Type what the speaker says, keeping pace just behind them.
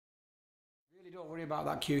Don't worry about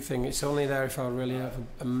that cue thing. It's only there if I really have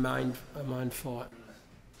a mind for it.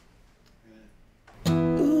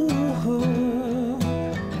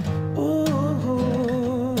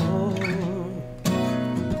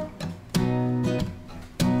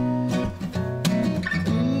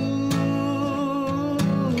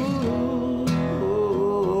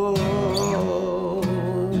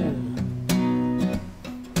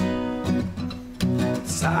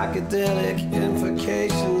 Psychedelic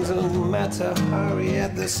invocations, no matter hurry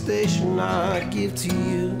at the station I give to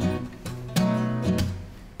you.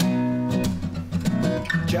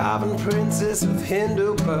 Javan princess of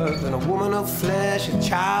Hindu birth and a woman of flesh, a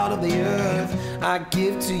child of the earth, I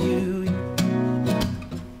give to you.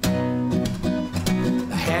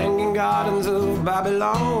 The hanging gardens of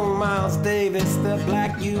Babylon, Miles Davis, the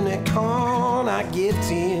black unicorn, I give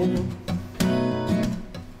to you.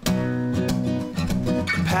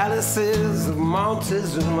 Palaces of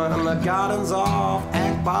Montezuma and the gardens of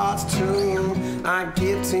Akbar's tomb, I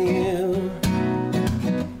give to you.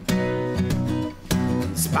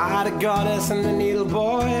 Spider goddess and the needle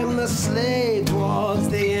boy and the slave dwarves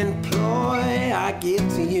they employ, I give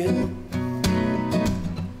to you.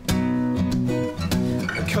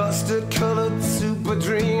 The custard colored super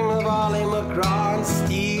dream of Ollie McGraw and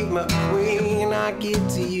Steve McQueen, I give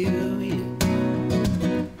to you.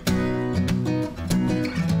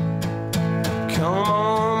 Come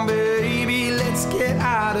on, baby, let's get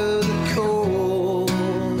out of the cold.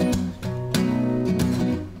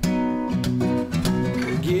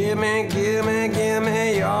 Give me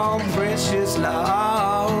your precious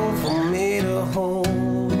love for me to hold.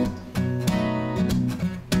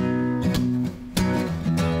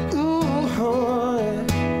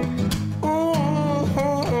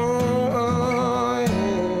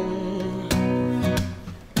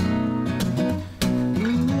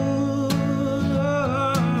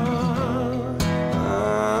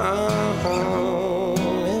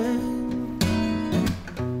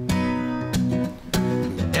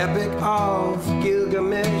 Epic of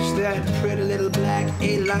Gilgamesh, that pretty little black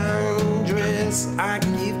A-line dress I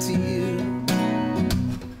give to you.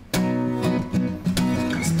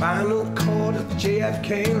 Spinal cord of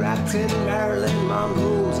JFK wrapped in Marilyn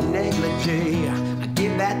Monroe's negligee, I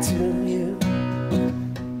give that to you.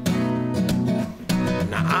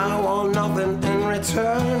 Now I want nothing in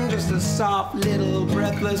return, just a soft little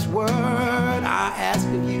breathless word I ask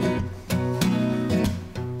of you.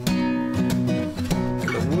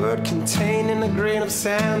 Word contained in a grain of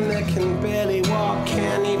sand that can barely walk,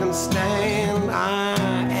 can't even stand, I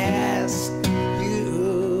ask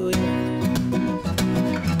you.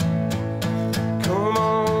 Come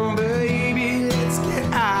on, baby, let's get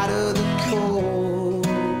out of the cold.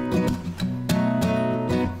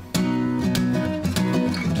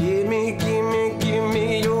 Give me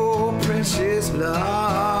your precious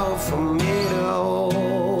love for me to hold.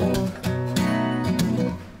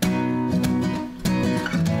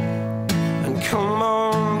 Come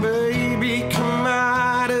on, baby, come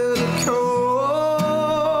out of the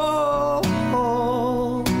cold.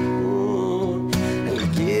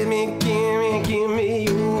 And give me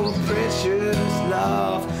your precious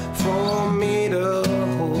love for me to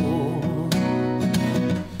hold.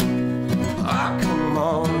 Ah, come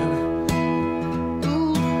on.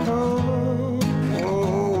 Ooh,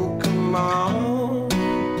 come on.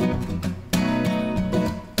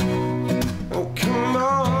 Oh, come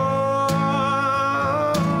on.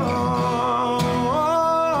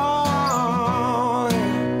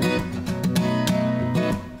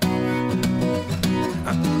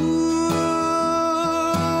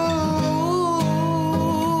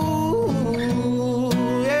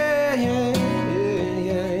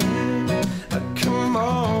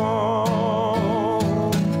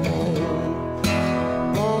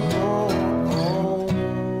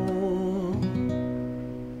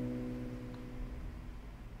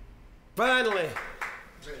 Finally!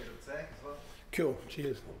 Really good take as well. Cool,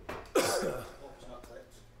 cheers. Hope it's not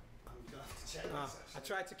clipped. I'm going to have to check this. I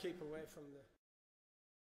tried to keep away from the...